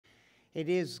It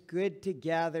is good to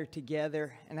gather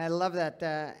together. And I love that,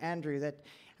 Andrew, that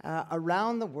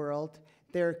around the world,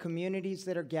 there are communities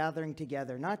that are gathering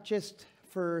together, not just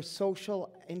for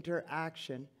social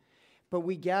interaction, but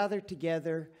we gather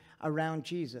together around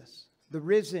Jesus, the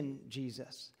risen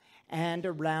Jesus, and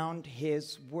around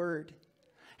his word.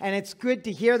 And it's good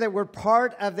to hear that we're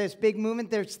part of this big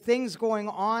movement. There's things going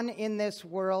on in this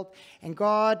world, and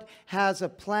God has a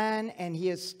plan, and he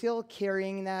is still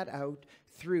carrying that out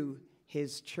through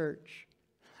his church.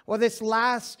 Well, this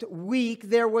last week,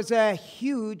 there was a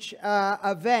huge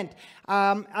event.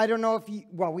 I don't know if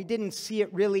we didn't see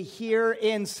it really here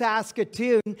in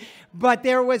Saskatoon, but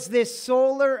there was this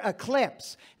solar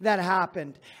eclipse that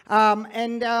happened.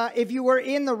 And if you were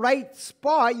in the right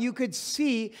spot, you could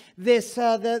see this,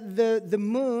 the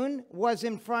moon was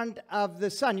in front of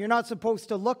the sun. You're not supposed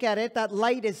to look at it. That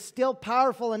light is still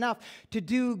powerful enough to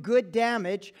do good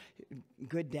damage.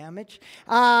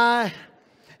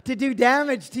 To do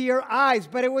damage to your eyes.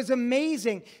 But it was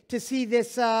amazing to see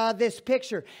this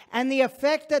picture and the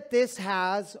effect that this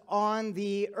has on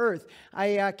the earth.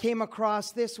 I came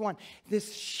across this one,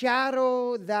 this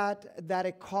shadow that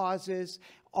it causes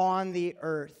on the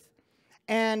earth.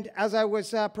 And as I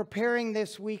was preparing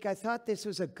this week, I thought this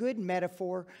was a good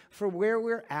metaphor for where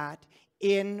we're at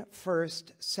in 1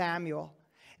 Samuel.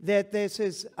 That this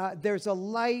is there's a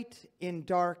light in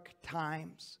dark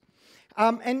times.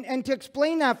 And to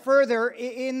explain that further,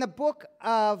 in the book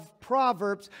of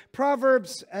Proverbs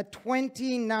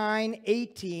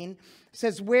 29:18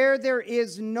 says, "Where there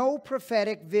is no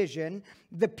prophetic vision,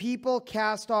 the people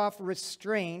cast off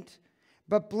restraint,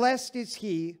 but blessed is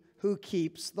he who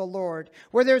keeps the Lord."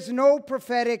 Where there's no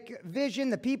prophetic vision,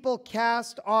 the people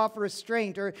cast off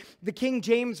restraint. Or the King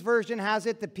James Version has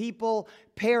it, the people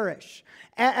perish.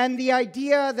 And the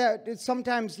idea that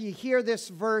sometimes you hear this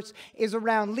verse is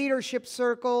around leadership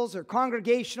circles or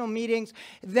congregational meetings,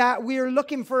 that we're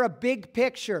looking for a big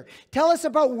picture. Tell us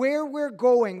about where we're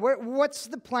going. What's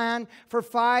the plan for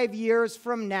 5 years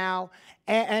from now?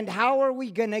 And how are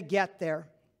we going to get there?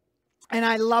 And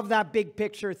I love that big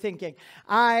picture thinking.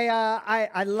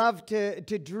 I love to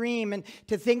dream and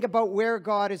to think about where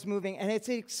God is moving. And it's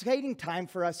an exciting time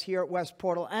for us here at West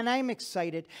Portal. And I'm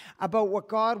excited about what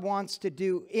God wants to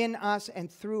do in us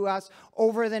and through us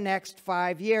over the next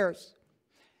 5 years.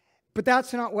 But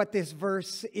that's not what this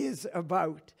verse is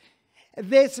about.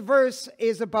 This verse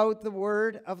is about the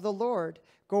word of the Lord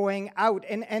going out.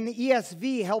 And the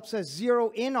ESV helps us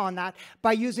zero in on that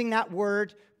by using that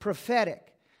word prophetic.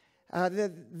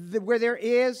 Where there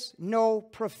is no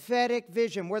prophetic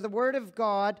vision, where the word of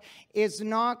God is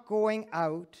not going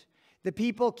out, the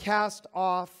people cast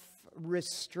off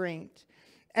restraint.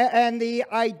 And the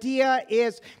idea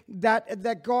is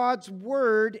that God's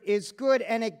word is good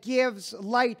and it gives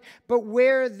light, but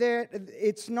where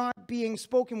it's not being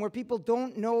spoken, where people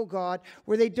don't know God,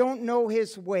 where they don't know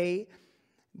his way,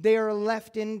 they are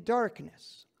left in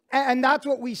darkness. And that's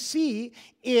what we see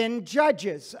in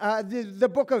Judges.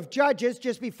 The book of Judges,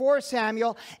 just before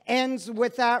Samuel, ends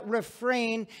with that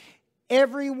refrain,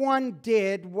 "Everyone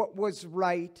did what was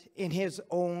right in his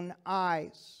own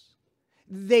eyes."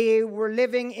 They were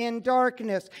living in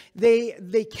darkness.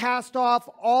 They cast off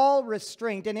all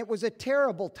restraint, and it was a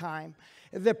terrible time.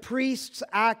 The priests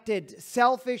acted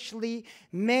selfishly.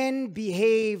 Men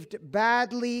behaved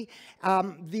badly.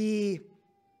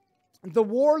 The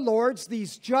warlords,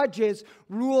 these judges,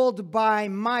 ruled by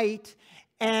might,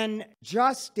 and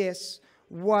justice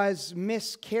was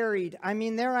miscarried. I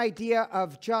mean, their idea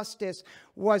of justice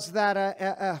was that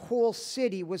a whole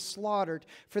city was slaughtered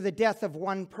for the death of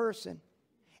one person.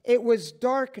 It was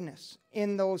darkness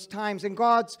in those times. And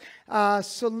God's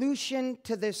solution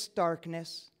to this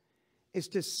darkness is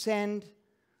to send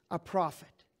a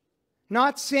prophet.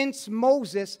 Not since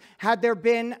Moses had there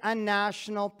been a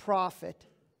national prophet.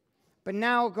 But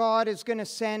now God is going to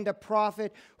send a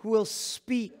prophet who will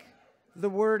speak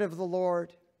the word of the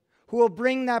Lord, who will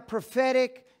bring that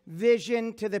prophetic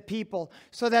vision to the people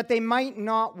so that they might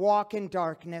not walk in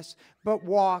darkness, but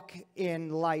walk in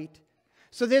light.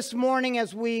 So this morning,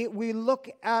 as we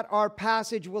look at our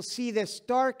passage, we'll see this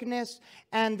darkness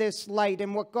and this light,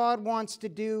 and what God wants to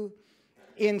do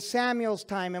in Samuel's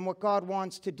time and what God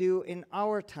wants to do in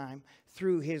our time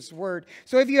through his word.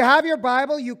 So if you have your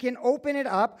Bible, you can open it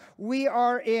up. We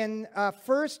are in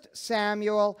 1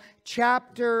 Samuel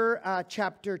chapter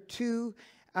 2,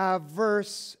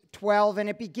 verse 12, and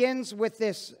it begins with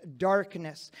this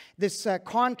darkness, this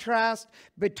contrast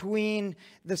between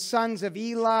the sons of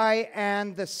Eli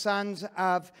and the sons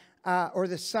of,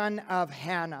 the son of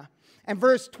Hannah. And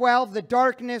verse 12, the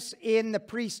darkness in the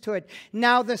priesthood.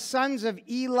 Now the sons of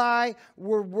Eli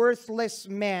were worthless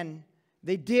men.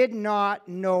 They did not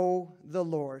know the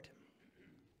Lord.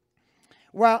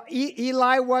 Well,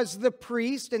 Eli was the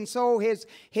priest, and so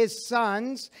his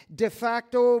sons de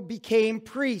facto became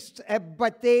priests,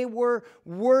 but they were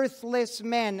worthless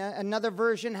men. Another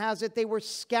version has it, they were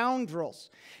scoundrels.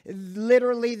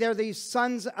 Literally, they're the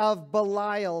sons of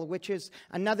Belial, which is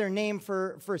another name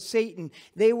for Satan.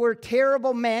 They were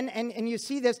terrible men, and you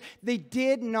see this, they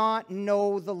did not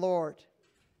know the Lord.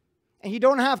 And you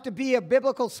don't have to be a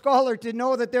biblical scholar to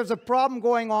know that there's a problem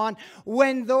going on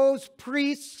when those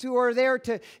priests who are there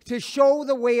to show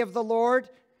the way of the Lord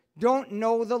don't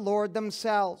know the Lord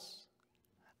themselves.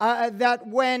 That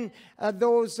when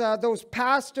those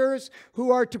pastors who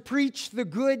are to preach the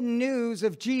good news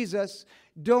of Jesus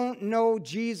don't know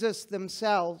Jesus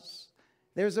themselves,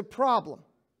 there's a problem.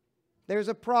 There's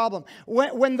a problem.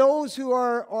 When those who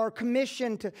are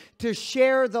commissioned to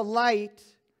share the light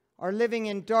are living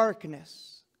in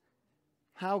darkness,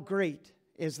 how great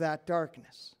is that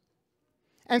darkness?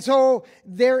 And so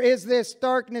there is this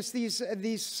darkness.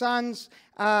 These sons,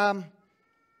 they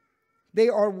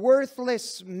are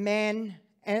worthless men,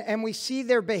 and we see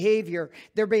their behavior.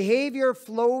 Their behavior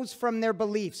flows from their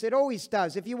beliefs. It always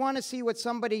does. If you want to see what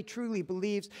somebody truly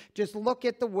believes, just look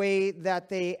at the way that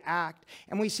they act.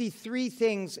 And we see three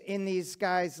things in these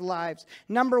guys' lives.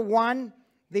 Number one,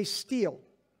 they steal.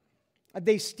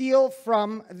 They steal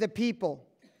from the people.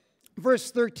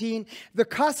 Verse 13, the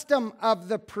custom of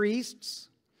the priests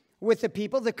with the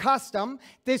people, the custom,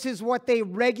 this is what they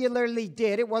regularly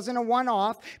did. It wasn't a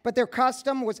one-off, but their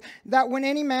custom was that when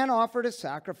any man offered a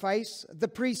sacrifice, the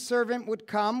priest servant would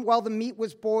come while the meat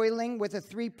was boiling with a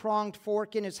three-pronged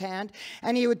fork in his hand,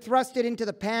 and he would thrust it into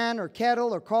the pan or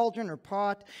kettle or cauldron or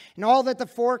pot, and all that the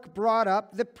fork brought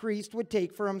up, the priest would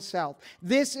take for himself.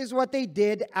 This is what they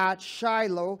did at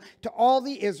Shiloh to all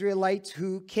the Israelites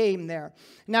who came there.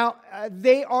 Now,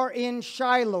 they are in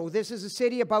Shiloh. This is a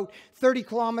city about 30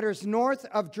 kilometers north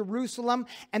of Jerusalem,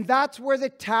 and that's where the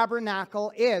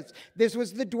tabernacle is. This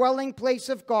was the dwelling place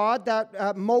of God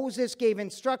that Moses gave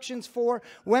instructions for,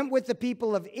 went with the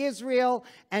people of Israel,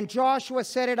 and Joshua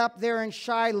set it up there in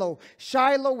Shiloh.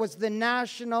 Shiloh was the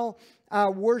national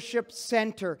worship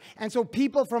center. And so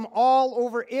people from all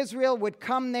over Israel would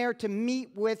come there to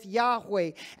meet with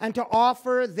Yahweh and to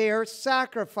offer their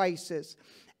sacrifices.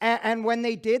 And when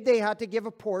they did, they had to give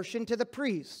a portion to the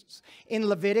priests. In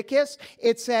Leviticus,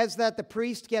 it says that the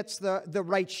priest gets the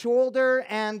right shoulder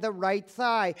and the right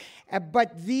thigh.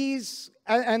 But these,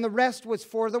 and the rest was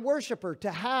for the worshiper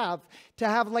to have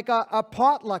like a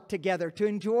potluck together, to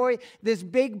enjoy this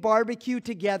big barbecue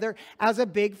together as a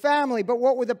big family. But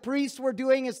what the priests were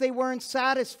doing is they weren't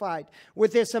satisfied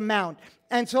with this amount.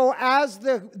 And so as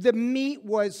the meat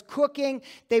was cooking,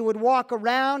 they would walk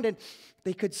around and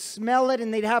they could smell it,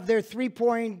 and they'd have their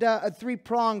three-pronged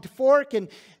fork, and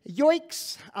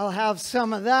yoicks, I'll have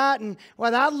some of that, and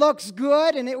well, that looks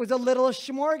good, and it was a little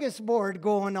smorgasbord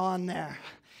going on there.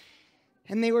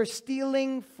 And they were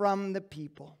stealing from the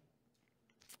people.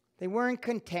 They weren't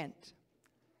content,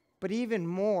 but even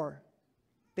more,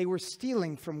 they were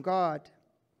stealing from God.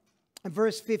 And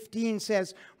verse 15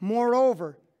 says,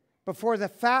 moreover, before the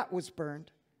fat was burned,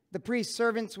 the priest's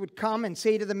servants would come and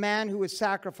say to the man who was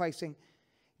sacrificing,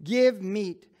 give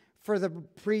meat for the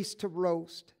priest to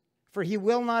roast, for he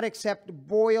will not accept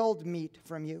boiled meat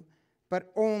from you,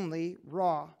 but only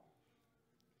raw.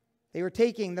 They were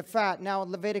taking the fat. Now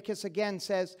Leviticus again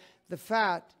says the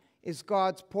fat is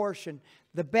God's portion,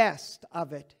 the best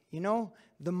of it. You know,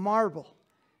 the marble,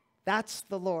 that's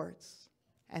the Lord's.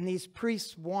 And these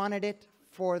priests wanted it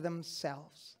for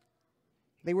themselves.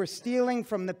 They were stealing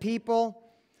from the people,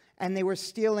 and they were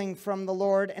stealing from the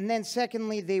Lord. And then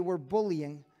secondly, they were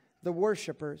bullying the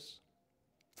worshipers.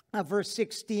 Verse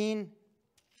 16.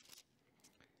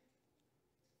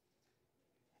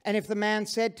 And if the man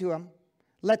said to him,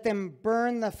 let them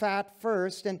burn the fat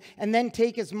first, and then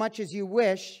take as much as you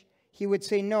wish, he would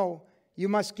say, no, you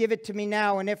must give it to me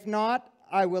now, and if not,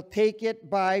 I will take it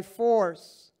by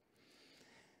force.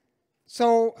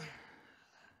 So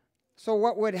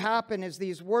what would happen is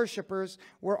these worshipers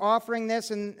were offering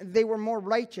this, and they were more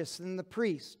righteous than the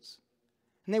priests.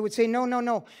 And they would say,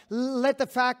 no, let the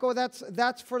fat go,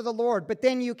 that's for the Lord, but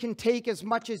then you can take as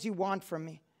much as you want from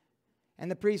me. And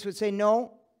the priest would say,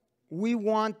 no, we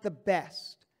want the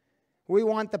best. We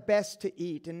want the best to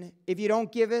eat. And if you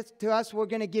don't give it to us, we're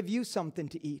going to give you something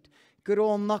to eat. Good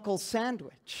old knuckle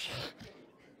sandwich.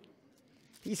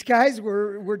 These guys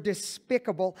were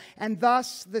despicable, and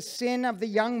thus the sin of the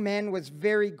young men was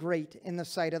very great in the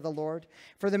sight of the Lord,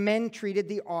 for the men treated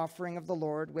the offering of the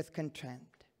Lord with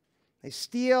contempt. They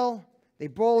steal, they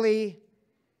bully,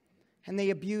 and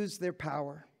they abuse their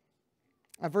power.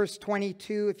 Verse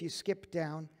 22, if you skip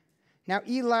down. Now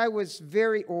Eli was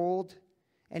very old,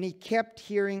 and he kept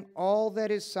hearing all that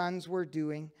his sons were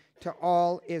doing to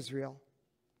all Israel,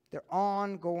 their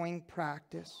ongoing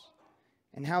practice,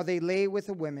 and how they lay with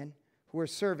the women who were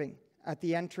serving at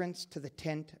the entrance to the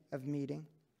tent of meeting.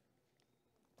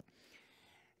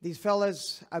 These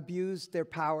fellas abused their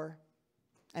power,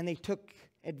 and they took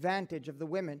advantage of the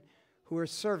women who were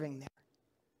serving there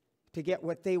to get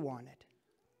what they wanted.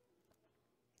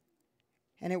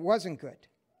 And it wasn't good.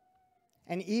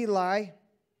 And Eli,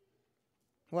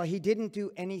 well, he didn't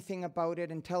do anything about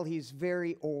it until he's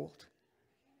very old.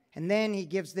 And then he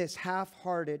gives this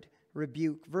half-hearted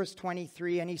rebuke. Verse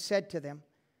 23, and he said to them,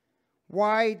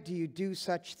 why do you do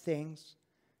such things?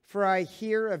 For I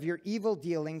hear of your evil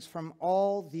dealings from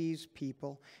all these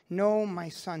people. No, my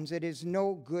sons, it is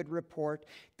no good report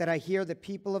that I hear the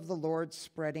people of the Lord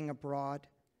spreading abroad.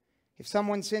 If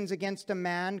someone sins against a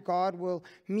man, God will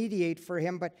mediate for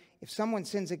him. But if someone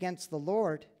sins against the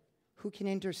Lord, who can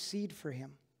intercede for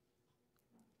him?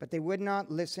 But they would not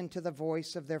listen to the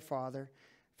voice of their father,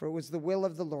 for it was the will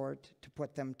of the Lord to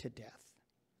put them to death.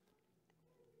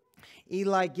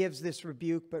 Eli gives this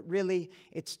rebuke, but really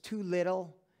it's too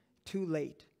little, too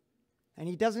late. And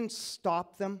he doesn't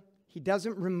stop them. He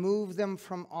doesn't remove them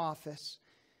from office.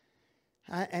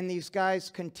 And these guys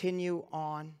continue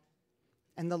on.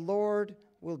 And the Lord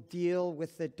will deal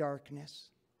with the darkness.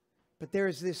 But there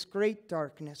is this great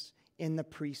darkness in the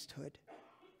priesthood.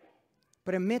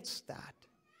 But amidst that,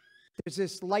 there's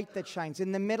this light that shines.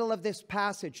 In the middle of this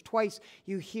passage, twice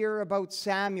you hear about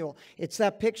Samuel. It's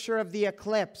that picture of the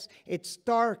eclipse. It's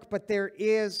dark, but there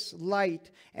is light.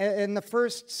 And the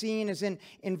first scene is in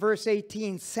verse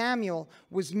 18. Samuel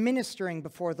was ministering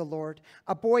before the Lord,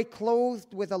 a boy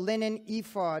clothed with a linen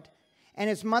ephod. And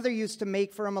his mother used to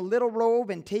make for him a little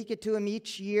robe and take it to him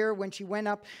each year when she went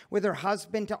up with her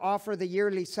husband to offer the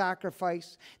yearly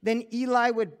sacrifice. Then Eli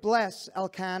would bless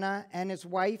Elkanah and his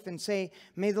wife and say,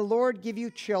 may the Lord give you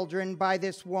children by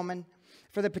this woman,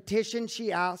 for the petition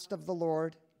she asked of the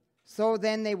Lord. So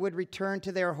then they would return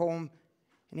to their home.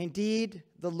 And indeed,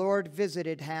 the Lord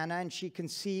visited Hannah, and she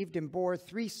conceived and bore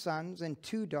 3 sons and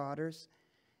 2 daughters.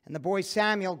 And the boy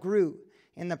Samuel grew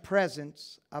in the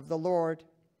presence of the Lord.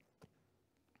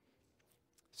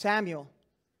 Samuel,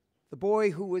 the boy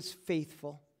who was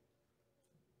faithful,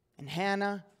 and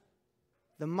Hannah,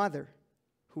 the mother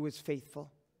who was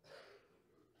faithful.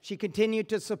 She continued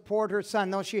to support her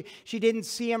son. Though she didn't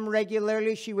see him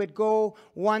regularly, she would go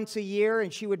once a year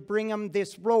and she would bring him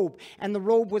this robe. And the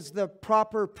robe was the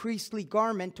proper priestly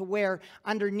garment to wear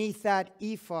underneath that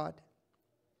ephod.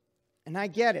 And I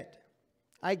get it.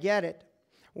 I get it.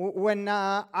 When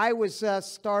I was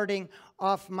starting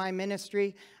off my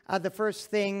ministry, the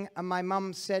first thing my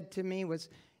mom said to me was,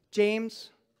 James,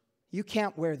 you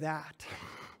can't wear that.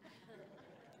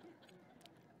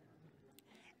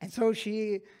 And so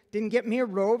she didn't get me a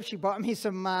robe. She bought me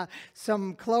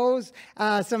some clothes,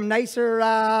 some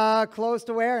nicer clothes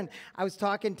to wear. And I was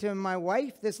talking to my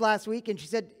wife this last week, and she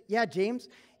said, yeah, James,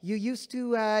 you used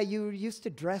to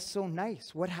dress so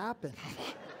nice. What happened?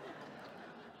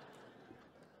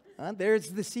 There's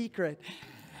the secret.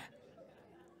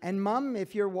 And Mom,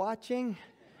 if you're watching,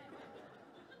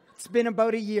 it's been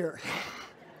about a year.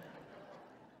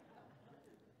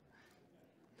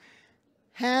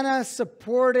 Hannah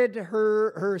supported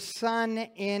her son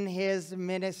in his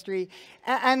ministry.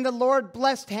 And the Lord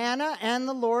blessed Hannah, and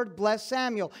the Lord blessed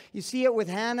Samuel. You see it with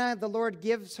Hannah. The Lord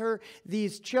gives her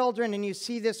these children. And you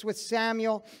see this with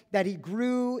Samuel, that he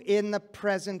grew in the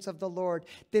presence of the Lord.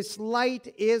 This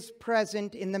light is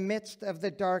present in the midst of the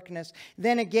darkness.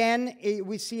 Then again,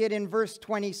 we see it in verse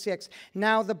 26.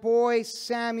 Now the boy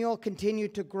Samuel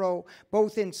continued to grow,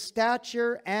 both in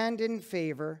stature and in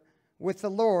favor with the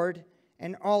Lord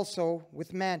and also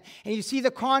with men. And you see the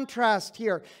contrast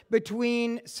here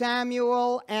between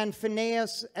Samuel and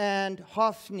Phinehas and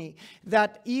Hophni,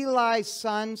 that Eli's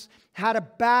sons had a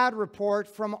bad report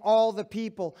from all the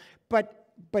people,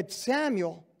 but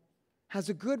Samuel has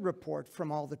a good report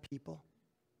from all the people.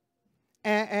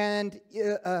 And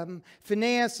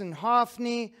Phinehas and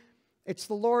Hophni, it's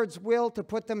the Lord's will to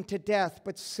put them to death,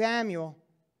 but Samuel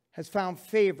has found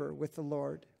favor with the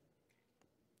Lord.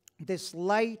 This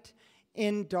light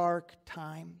in dark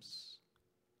times,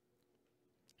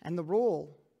 and the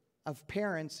role of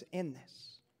parents in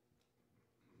this.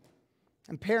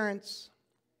 And parents,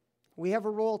 we have a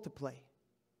role to play.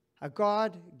 a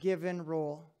God-given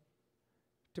role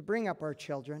to bring up our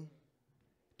children,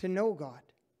 to know God,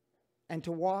 and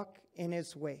to walk in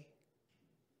His way.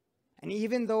 And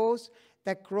even those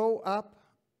that grow up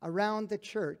around the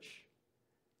church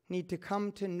need to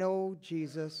come to know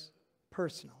Jesus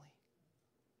personally,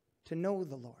 to know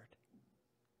the Lord.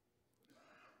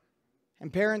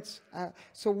 And parents,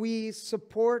 so we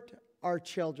support our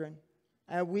children.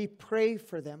 We pray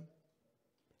for them.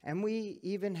 And we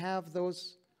even have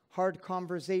those hard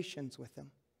conversations with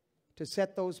them to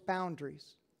set those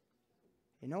boundaries.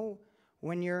 You know,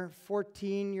 when your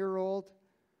 14-year-old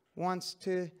wants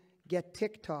to get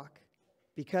TikTok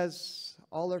because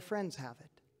all her friends have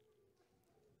it.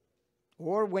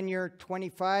 Or when your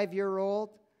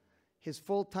 25-year-old, his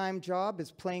full-time job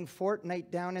is playing Fortnite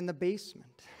down in the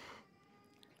basement.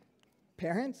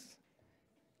 Parents,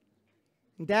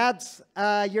 dads,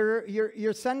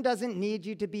 your son doesn't need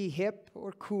you to be hip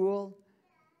or cool.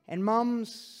 And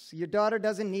moms, your daughter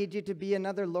doesn't need you to be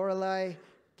another Lorelai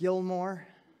Gilmore.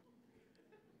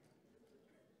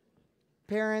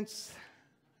 Parents,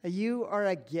 you are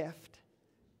a gift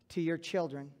to your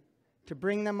children to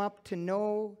bring them up to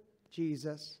know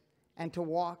Jesus and to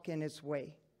walk in His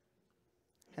way.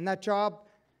 And that job,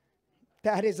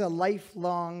 that is a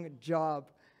lifelong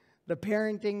job. The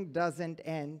parenting doesn't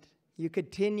end. You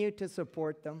continue to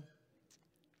support them.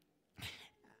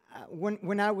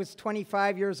 When I was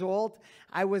 25 years old,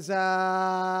 I was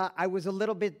a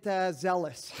little bit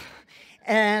zealous.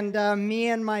 And me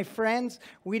and my friends,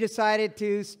 we decided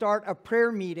to start a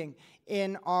prayer meeting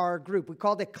in our group. We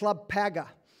called it Club Paga.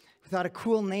 We thought a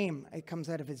cool name. It comes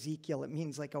out of Ezekiel. It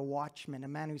means like a watchman, a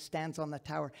man who stands on the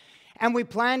tower. And we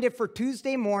planned it for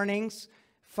Tuesday mornings,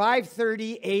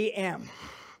 5:30 a.m.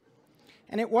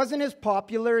 And it wasn't as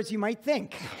popular as you might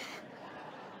think.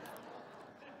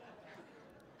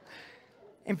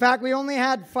 In fact, we only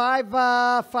had five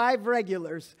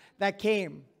regulars that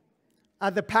came.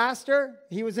 The pastor,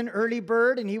 he was an early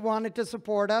bird and he wanted to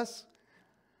support us.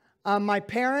 My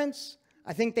parents,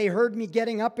 I think they heard me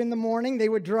getting up in the morning. They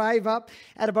would drive up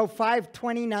at about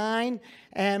 5:29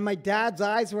 and my dad's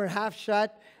eyes were half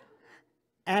shut.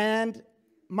 And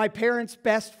my parents'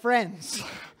 best friends,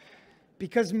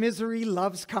 because misery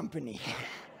loves company.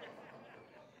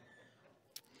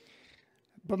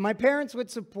 But my parents would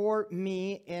support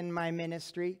me in my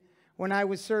ministry. When I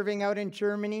was serving out in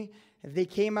Germany, they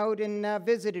came out and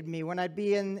visited me. When I'd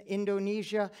be in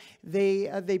Indonesia,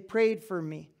 they prayed for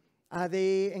me.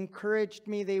 They encouraged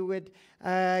me. They would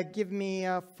give me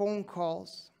phone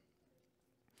calls.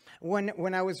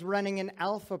 When I was running an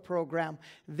Alpha program,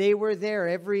 they were there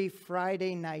every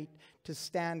Friday night to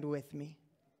stand with me.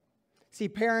 See,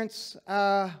 parents,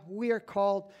 we are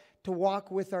called to walk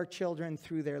with our children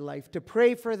through their life, to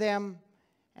pray for them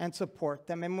and support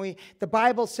them. And the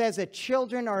Bible says that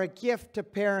children are a gift to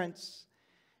parents.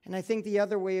 And I think the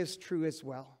other way is true as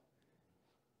well.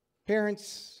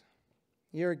 Parents,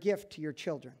 you're a gift to your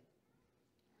children.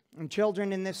 And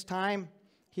children in this time,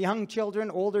 young children,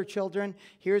 older children,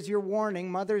 here's your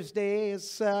warning. Mother's Day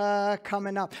is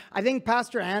coming up. I think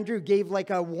Pastor Andrew gave like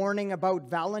a warning about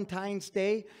Valentine's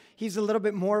Day. He's a little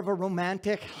bit more of a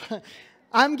romantic.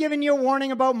 I'm giving you a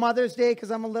warning about Mother's Day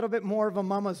because I'm a little bit more of a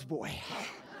mama's boy.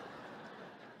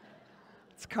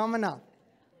 It's coming up.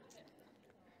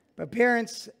 But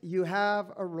parents, you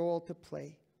have a role to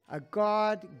play, a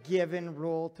God-given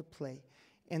role to play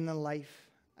in the life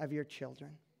of your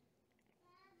children.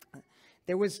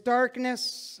 There was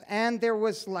darkness and there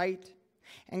was light.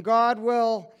 And God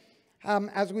will,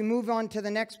 as we move on to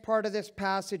the next part of this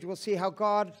passage, we'll see how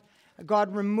God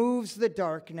removes the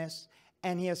darkness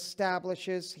and He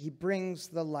establishes, He brings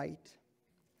the light.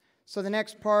 So the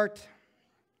next part,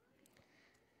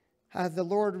 the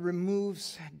Lord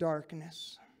removes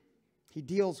darkness. He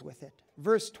deals with it.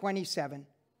 Verse 27.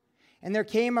 And there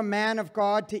came a man of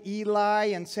God to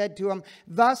Eli and said to him,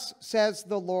 "Thus says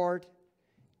the Lord,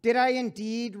 did I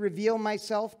indeed reveal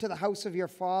myself to the house of your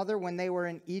father when they were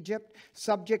in Egypt,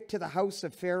 subject to the house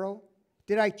of Pharaoh?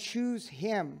 Did I choose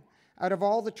him out of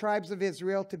all the tribes of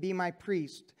Israel to be my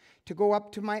priest, to go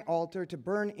up to my altar, to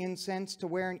burn incense, to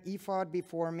wear an ephod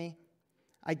before me?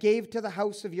 I gave to the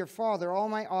house of your father all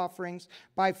my offerings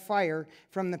by fire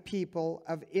from the people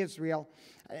of Israel."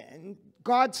 And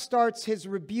God starts His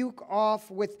rebuke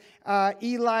off with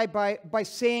Eli by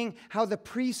saying how the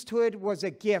priesthood was a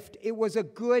gift. It was a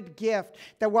good gift,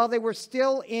 that while they were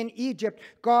still in Egypt,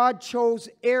 God chose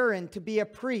Aaron to be a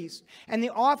priest. And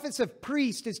the office of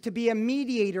priest is to be a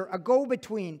mediator, a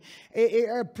go-between.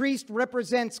 A priest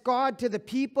represents God to the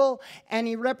people, and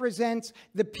he represents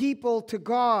the people to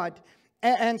God.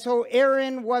 And so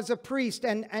Aaron was a priest,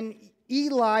 and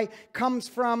Eli comes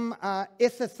from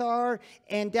Issachar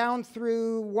and down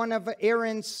through one of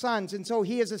Aaron's sons. And so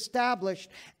he is established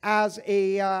as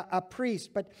a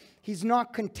priest. But he's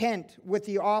not content with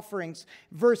the offerings.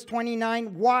 Verse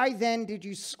 29, why then did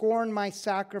you scorn my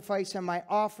sacrifice and my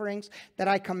offerings that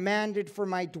I commanded for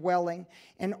my dwelling,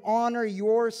 and honor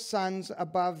your sons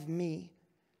above me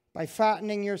by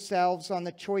fattening yourselves on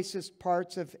the choicest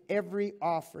parts of every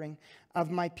offering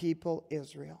of my people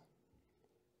Israel?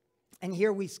 And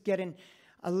here we get in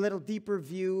a little deeper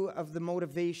view of the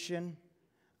motivation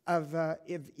of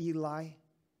Eli,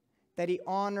 that he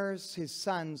honors his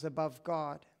sons above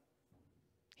God.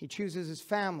 He chooses his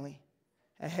family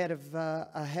ahead of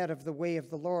the way of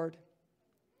the Lord.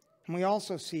 And we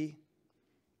also see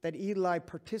that Eli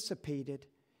participated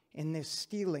in this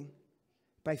stealing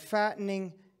by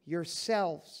fattening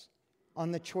yourselves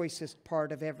on the choicest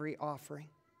part of every offering.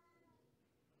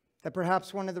 That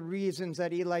perhaps one of the reasons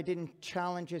that Eli didn't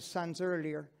challenge his sons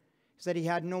earlier is that he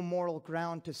had no moral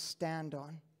ground to stand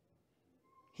on.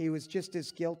 He was just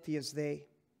as guilty as they.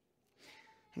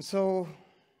 And so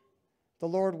the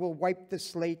Lord will wipe the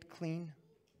slate clean.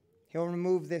 He'll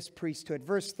remove this priesthood.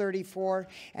 Verse 34,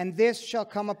 and this shall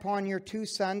come upon your two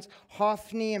sons,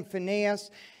 Hophni and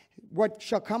Phinehas. What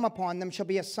shall come upon them shall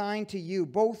be a sign to you.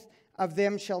 Both of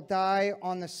them shall die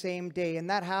on the same day. And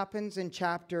that happens in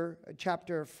chapter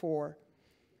 4.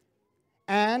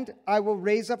 And I will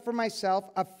raise up for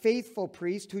myself a faithful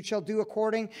priest who shall do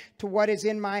according to what is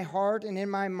in my heart and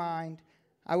in my mind.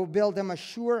 I will build him a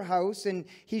sure house, and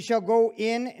he shall go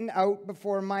in and out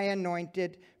before my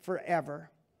anointed forever.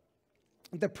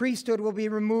 The priesthood will be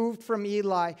removed from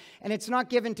Eli, and it's not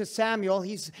given to Samuel.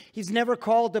 He's never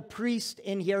called a priest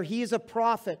in here. He is a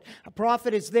prophet. A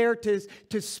prophet is there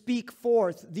to speak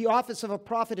forth. The office of a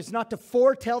prophet is not to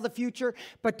foretell the future,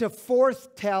 but to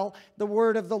foretell the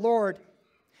word of the Lord.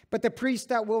 But the priest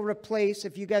that will replace,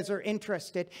 if you guys are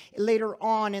interested, later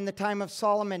on in the time of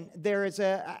Solomon, there is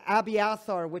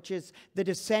Abiathar, which is the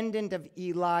descendant of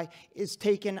Eli, is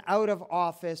taken out of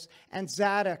office, and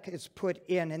Zadok is put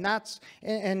in.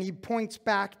 And he points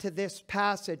back to this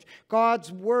passage.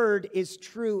 God's word is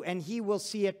true, and he will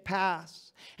see it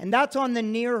pass. And that's on the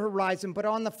near horizon, but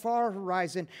on the far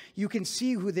horizon, you can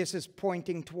see who this is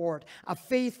pointing toward. A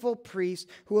faithful priest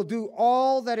who will do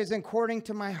all that is according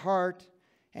to my heart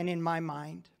and in my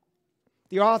mind.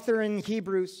 The author in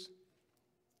Hebrews,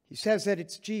 he says that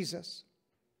it's Jesus.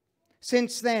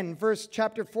 Since then,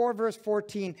 chapter 4, verse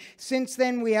 14, since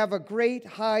then we have a great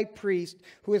high priest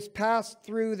who has passed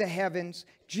through the heavens,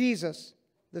 Jesus,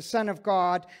 the Son of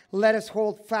God. Let us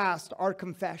hold fast our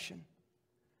confession.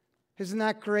 Isn't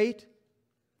that great?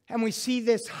 And we see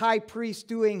this high priest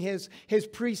doing his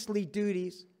priestly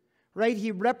duties, right?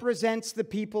 He represents the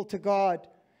people to God.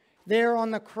 There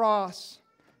on the cross,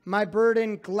 my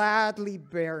burden gladly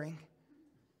bearing.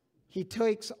 He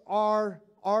takes our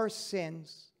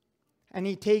sins, and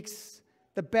he takes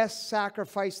the best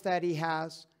sacrifice that he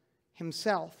has,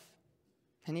 himself,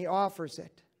 and he offers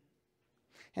it.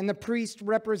 And the priest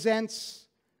represents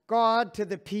God to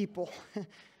the people.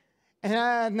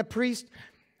 And the priest,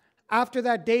 after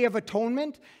that day of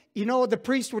atonement, the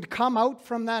priest would come out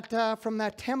from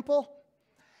that temple,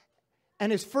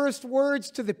 and his first words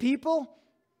to the people,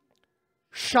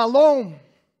 Shalom,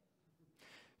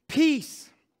 peace.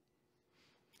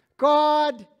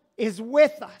 God is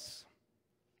with us.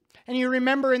 And you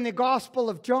remember in the Gospel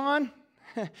of John,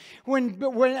 when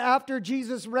after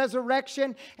Jesus'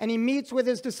 resurrection and he meets with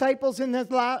his disciples in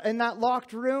that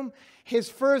locked room, his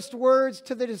first words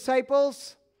to the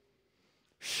disciples,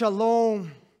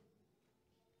 Shalom.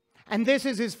 And this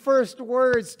is his first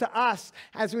words to us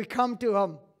as we come to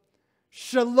him.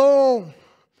 Shalom.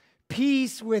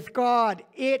 Peace with God.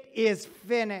 It is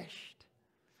finished.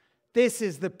 This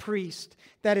is the priest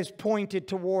that is pointed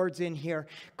towards in here.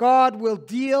 God will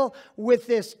deal with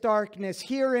this darkness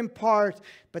here in part,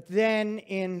 but then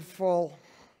in full.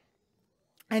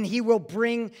 And he will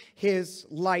bring his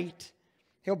light.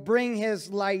 He'll bring his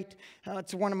light.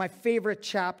 It's one of my favorite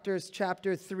chapters,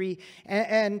 chapter 3.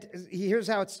 And here's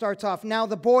how it starts off. Now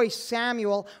the boy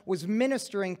Samuel was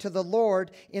ministering to the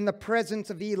Lord in the presence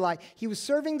of Eli. He was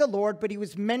serving the Lord, but he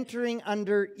was mentoring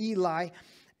under Eli.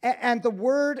 And the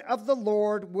word of the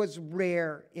Lord was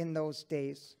rare in those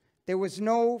days. There was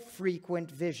no frequent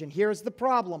vision. Here's the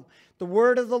problem. The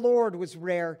word of the Lord was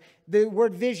rare. The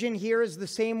word vision here is the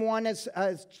same one as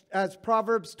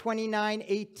Proverbs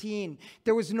 29:18.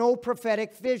 There was no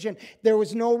prophetic vision. There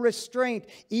was no restraint.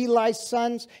 Eli's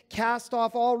sons cast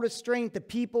off all restraint. The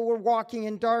people were walking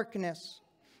in darkness.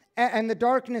 And the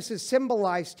darkness is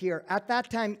symbolized here. At that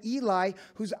time, Eli,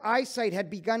 whose eyesight had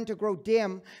begun to grow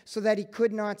dim so that he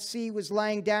could not see, was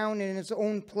lying down in his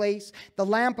own place. The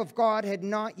lamp of God had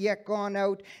not yet gone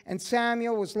out, and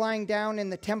Samuel was lying down in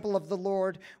the temple of the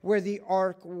Lord where the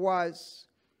ark was.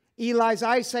 Eli's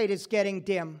eyesight is getting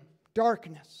dim.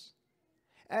 Darkness.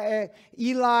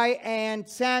 Eli and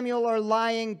Samuel are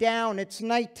lying down. It's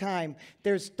nighttime.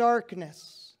 There's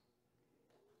darkness.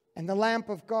 And the lamp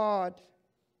of God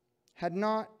had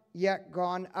not yet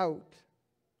gone out.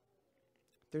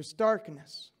 There's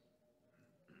darkness,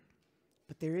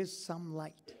 but there is some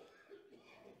light.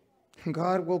 And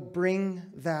God will bring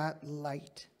that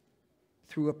light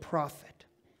through a prophet.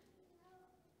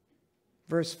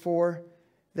 Verse 4,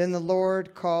 then the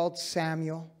Lord called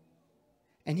Samuel,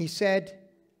 and he said,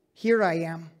 "Here I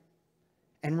am,"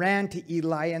 and ran to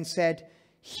Eli and said,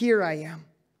 "Here I am,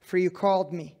 for you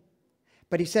called me."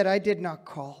 But he said, "I did not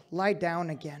call. Lie down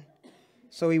again."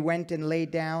 So he went and lay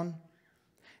down.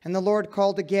 And the Lord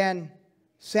called again,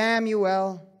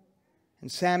 "Samuel."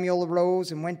 And Samuel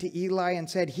arose and went to Eli and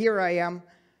said, "Here I am,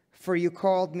 for you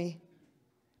called me."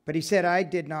 But he said, "I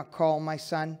did not call, my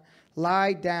son.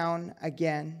 Lie down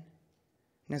again."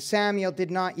 Now Samuel did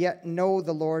not yet know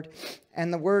the Lord,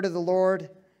 and the word of the Lord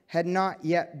had not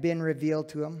yet been revealed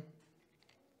to him.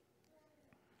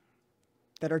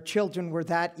 That our children were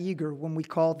that eager when we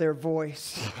called their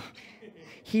voice.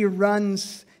 He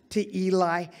runs to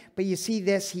Eli. But you see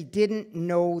this, he didn't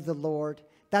know the Lord.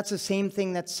 That's the same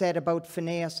thing that's said about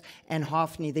Phinehas and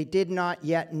Hophni. They did not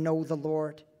yet know the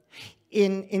Lord.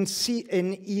 In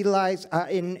Samuel's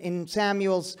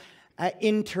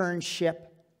internship,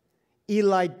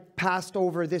 Eli passed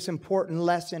over this important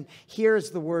lesson.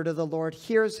 Here's the word of the Lord.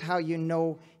 Here's how you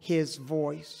know his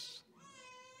voice.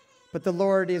 But the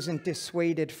Lord isn't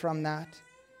dissuaded from that.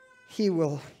 He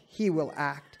will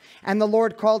act. And the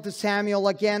Lord called to Samuel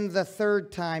again the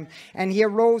third time. And he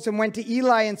arose and went to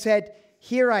Eli and said,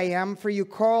 "Here I am, for you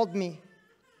called me."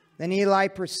 Then Eli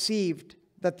perceived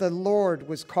that the Lord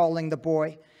was calling the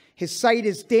boy. His sight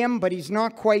is dim, but he's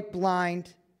not quite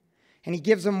blind. And he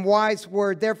gives him wise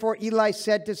word. Therefore Eli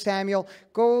said to Samuel,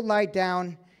 "Go lie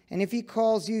down, and if he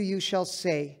calls you, you shall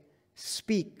say,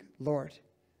 'Speak, Lord,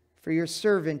 for your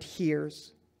servant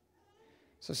hears.'"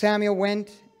 So Samuel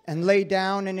went and lay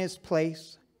down in his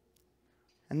place.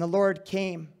 And the Lord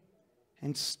came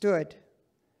and stood,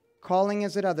 calling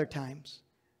as at other times,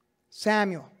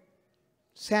 "Samuel,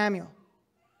 Samuel."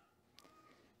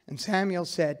 And Samuel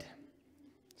said,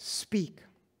 "Speak,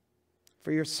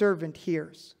 for your servant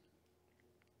hears."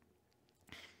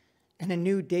 And a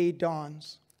new day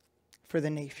dawns for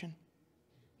the nation.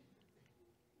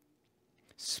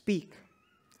 Speak,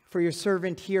 for your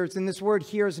servant hears. And this word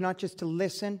 "hear" is not just to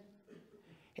listen,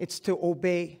 it's to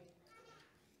obey.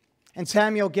 And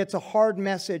Samuel gets a hard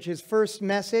message. His first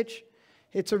message,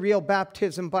 it's a real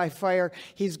baptism by fire.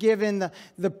 He's given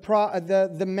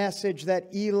the message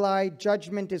that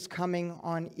judgment is coming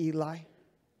on Eli.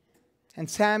 And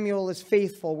Samuel is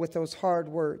faithful with those hard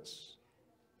words.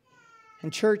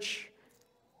 And church,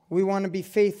 we want to be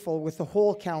faithful with the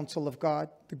whole counsel of God,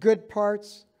 the good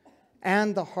parts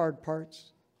and the hard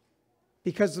parts,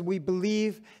 because we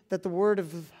believe that the word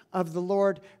of the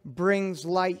Lord brings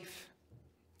life,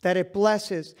 that it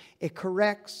blesses, it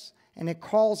corrects, and it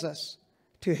calls us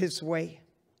to his way.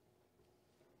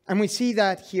 And we see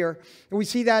that here. We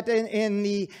see that in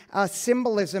the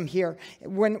symbolism here.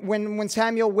 When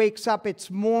Samuel wakes up, it's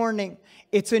morning.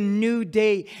 It's a new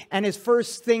day. And his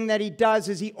first thing that he does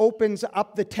is he opens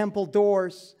up the temple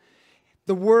doors.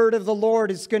 The word of the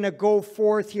Lord is going to go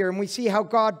forth here. And we see how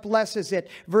God blesses it.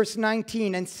 Verse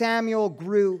 19, and Samuel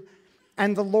grew,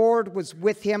 and the Lord was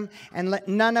with him, and let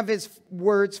none of his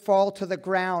words fall to the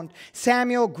ground.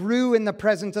 Samuel grew in the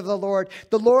presence of the Lord.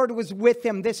 The Lord was with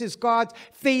him. This is God's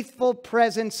faithful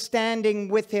presence standing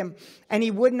with him. And he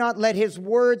would not let his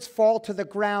words fall to the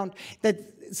ground.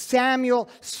 That Samuel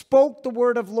spoke the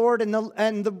word of Lord and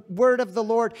the word of the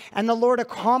Lord, and the Lord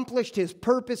accomplished his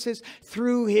purposes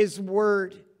through his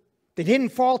word. They didn't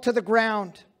fall to the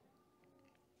ground.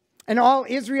 And all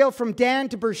Israel from Dan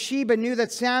to Beersheba knew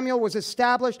that Samuel was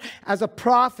established as a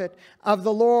prophet of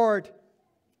the Lord.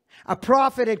 A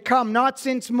prophet had come, not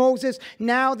since Moses.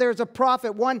 Now there's a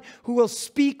prophet, one who will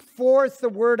speak forth the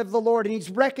word of the Lord. And he's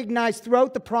recognized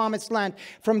throughout the promised land,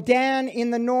 from Dan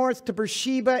in the north to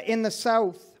Beersheba in the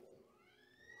south.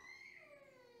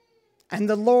 And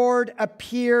the Lord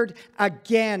appeared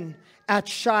again at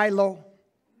Shiloh.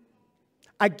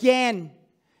 Again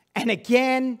and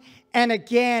again and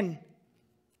again.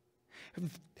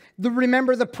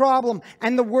 Remember the problem.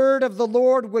 And the word of the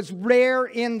Lord was rare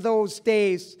in those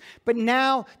days. But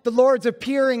now the Lord's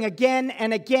appearing again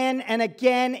and again and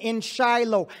again in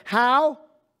Shiloh. How?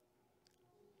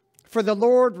 For the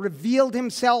Lord revealed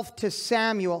himself to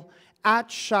Samuel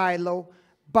at Shiloh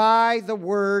by the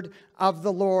word of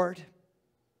the Lord.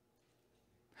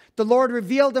 The Lord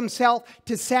revealed himself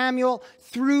to Samuel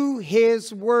through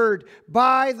his word,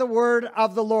 by the word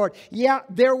of the Lord. Yeah,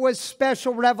 there was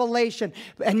special revelation.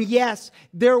 And yes,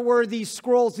 there were these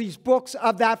scrolls, these books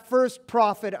of that first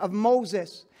prophet of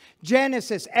Moses.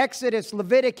 Genesis, Exodus,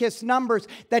 Leviticus, Numbers,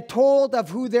 that told of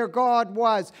who their God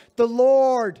was. The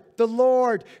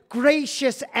Lord,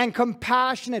 gracious and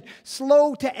compassionate,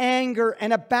 slow to anger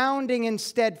and abounding in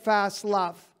steadfast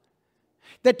love.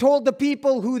 That told the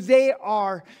people who they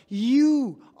are.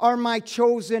 You are my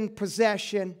chosen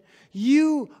possession.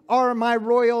 You are my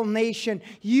royal nation.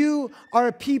 You are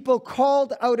a people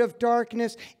called out of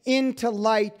darkness into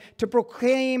light to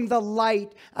proclaim the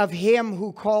light of him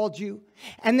who called you.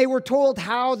 And they were told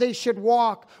how they should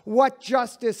walk, what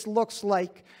justice looks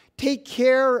like. Take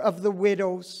care of the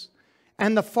widows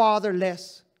and the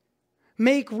fatherless.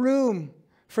 Make room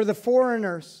for the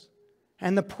foreigners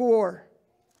and the poor.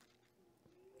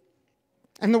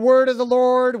 And the word of the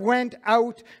Lord went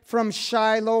out from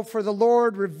Shiloh, for the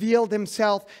Lord revealed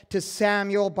himself to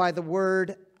Samuel by the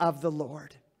word of the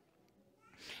Lord.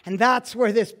 And that's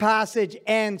where this passage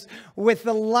ends, with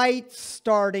the light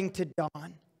starting to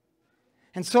dawn.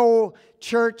 And so,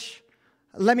 church,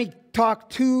 let me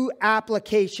talk two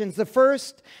applications. The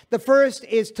first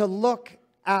is to look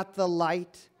at the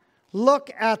light.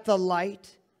 Look at the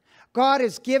light. God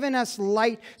has given us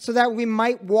light so that we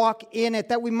might walk in it,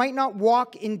 that we might not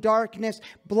walk in darkness,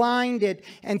 blinded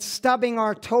and stubbing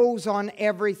our toes on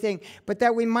everything, but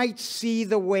that we might see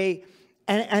the way.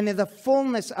 And the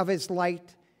fullness of his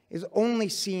light is only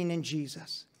seen in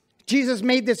Jesus. Jesus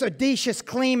made this audacious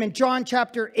claim in John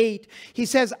chapter 8. He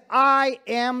says, I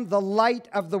am the light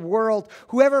of the world.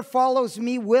 Whoever follows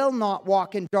me will not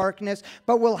walk in darkness,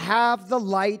 but will have the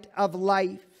light of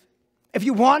life. If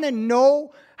you want to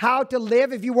know how to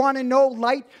live, if you want to know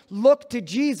light, look to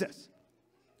Jesus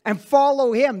and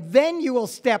follow him. Then you will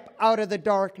step out of the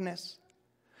darkness.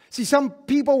 See, some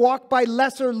people walk by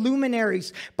lesser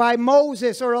luminaries, by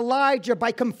Moses or Elijah,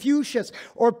 by Confucius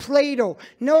or Plato.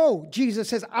 No, Jesus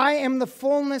says, I am the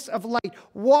fullness of light.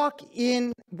 Walk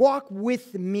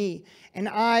with me, and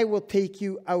I will take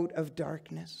you out of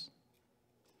darkness.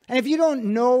 And if you don't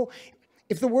know,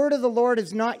 if the word of the Lord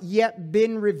has not yet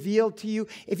been revealed to you,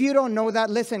 if you don't know that,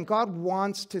 listen, God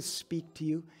wants to speak to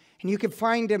you, and you can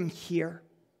find him here.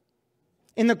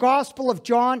 In the Gospel of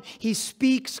John, he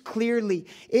speaks clearly.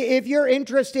 If you're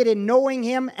interested in knowing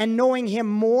him and knowing him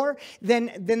more,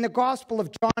 then the Gospel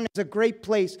of John is a great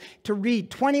place to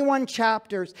read 21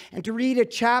 chapters and to read a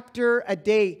chapter a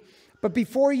day. But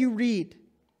before you read,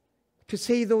 to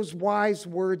say those wise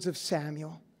words of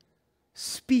Samuel,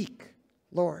 speak,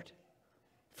 Lord,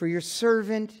 for your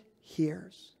servant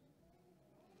hears.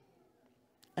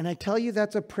 And I tell you,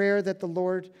 that's a prayer that the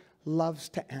Lord loves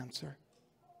to answer.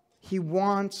 He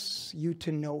wants you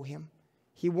to know him.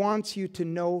 He wants you to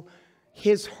know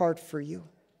his heart for you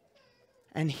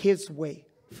and his way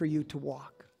for you to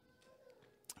walk.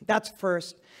 That's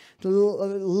first.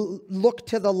 Look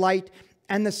to the light.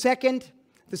 And the second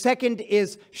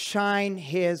is shine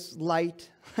his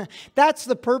light. That's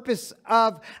the purpose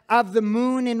of the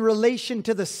moon in relation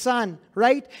to the sun,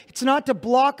 right? It's not to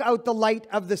block out the light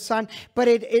of the sun, but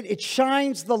it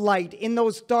shines the light in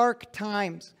those dark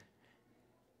times.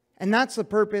 And that's the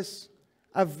purpose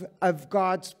of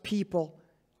God's people,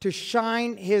 to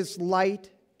shine his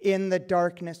light in the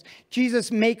darkness.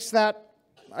 Jesus makes that,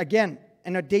 again,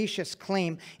 an audacious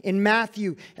claim. In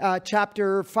Matthew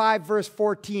chapter 5, verse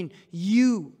 14,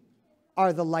 you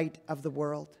are the light of the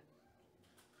world.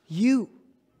 You.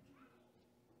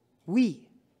 We.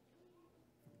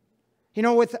 You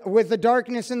know, with the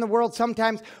darkness in the world,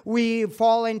 sometimes we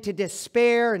fall into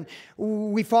despair and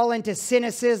we fall into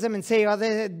cynicism and say,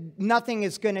 oh, nothing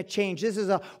is going to change. This is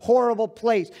a horrible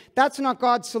place. That's not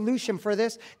God's solution for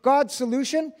this. God's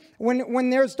solution, when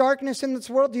there's darkness in this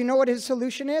world, do you know what his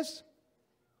solution is?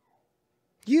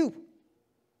 You.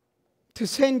 To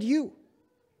send you.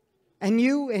 And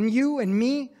you and you and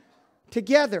me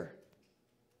together.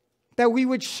 That we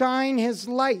would shine his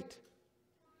light.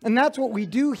 And that's what we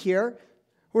do here.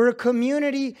 We're a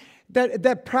community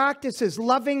that practices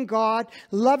loving God,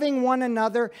 loving one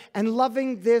another, and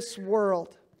loving this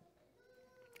world.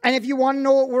 And if you want to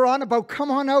know what we're on about, come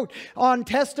on out on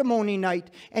testimony night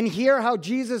and hear how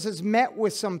Jesus has met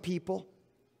with some people.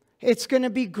 It's going to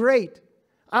be great.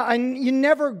 And you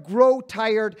never grow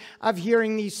tired of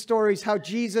hearing these stories, how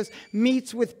Jesus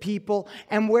meets with people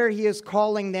and where he is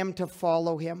calling them to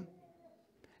follow him.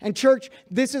 And church,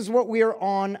 this is what we are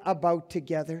on about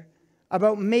together,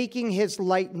 about making his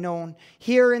light known.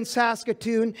 Here in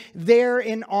Saskatoon, there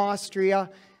in Austria,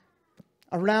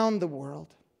 around the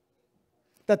world.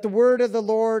 That the word of the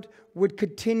Lord would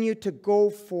continue to go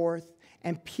forth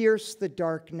and pierce the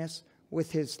darkness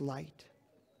with his light.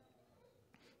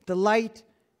 The light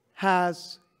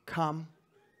has come.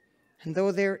 And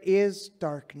though there is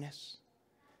darkness,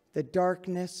 the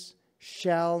darkness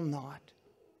shall not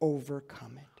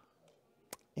overcome it.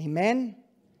 Amen?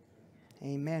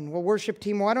 Amen. Well, worship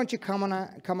team, why don't you come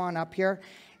on up here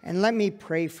and let me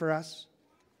pray for us.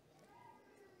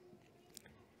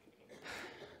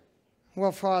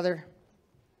 Well, Father,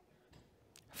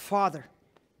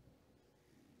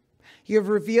 you have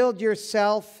revealed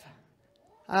yourself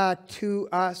to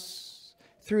us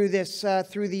through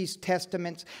these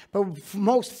testaments, but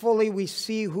most fully we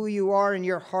see who you are in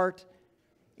your heart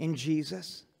in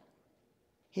Jesus.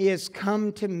 He has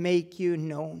come to make you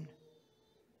known,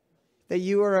 that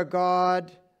you are a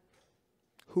God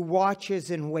who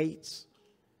watches and waits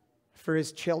for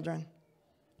his children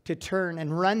to turn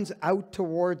and runs out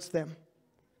towards them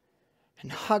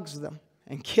and hugs them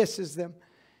and kisses them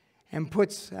and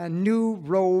puts new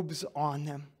robes on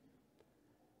them.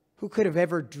 Who could have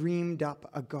ever dreamed up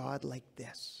a God like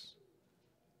this?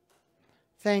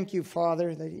 Thank you,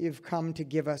 Father, that you've come to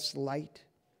give us light.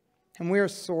 And we're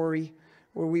sorry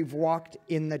where we've walked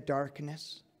in the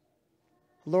darkness.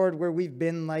 Lord, where we've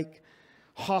been like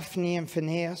Hophni and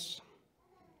Phinehas,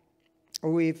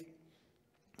 or we've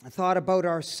thought about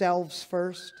ourselves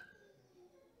first,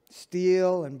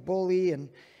 steal and bully and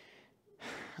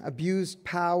abused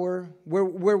power,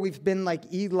 where we've been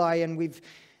like Eli and we've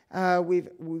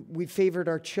favored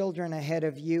our children ahead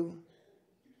of you,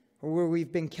 or where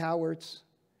we've been cowards.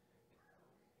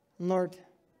 Lord,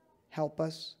 help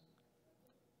us.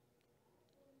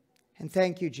 And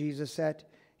thank you, Jesus, that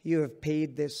you have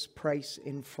paid this price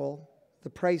in full,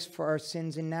 the price for our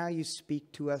sins, and now you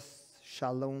speak to us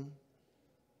shalom.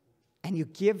 And you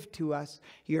give to us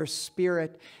your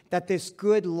Spirit, that this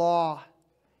good law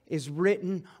is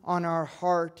written on our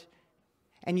heart.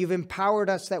 And you've empowered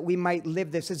us that we might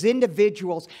live this as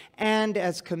individuals and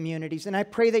as communities. And I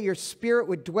pray that your Spirit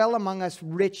would dwell among us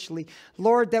richly.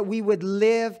 Lord, that we would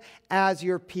live as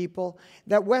your people.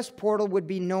 That West Portal would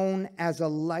be known as a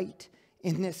light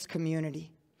in this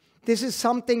community. This is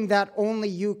something that only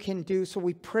you can do. So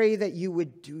we pray that you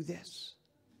would do this.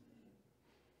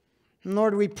 And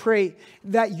Lord, we pray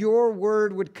that your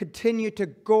word would continue to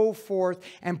go forth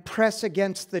and press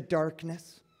against the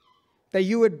darkness. That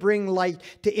you would bring light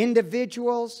to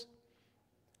individuals,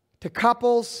 to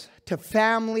couples, to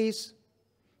families,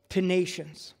 to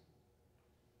nations.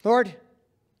 Lord,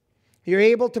 you're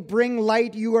able to bring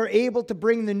light. You are able to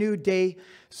bring the new day.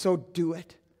 So do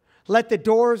it. Let the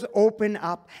doors open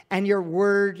up and your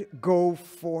word go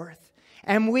forth.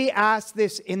 And we ask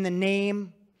this in the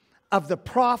name of the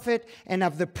prophet and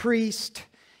of the priest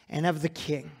and of the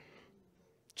King,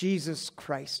 Jesus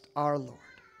Christ our Lord.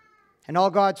 And all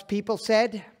God's people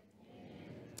said,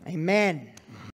 Amen. Amen.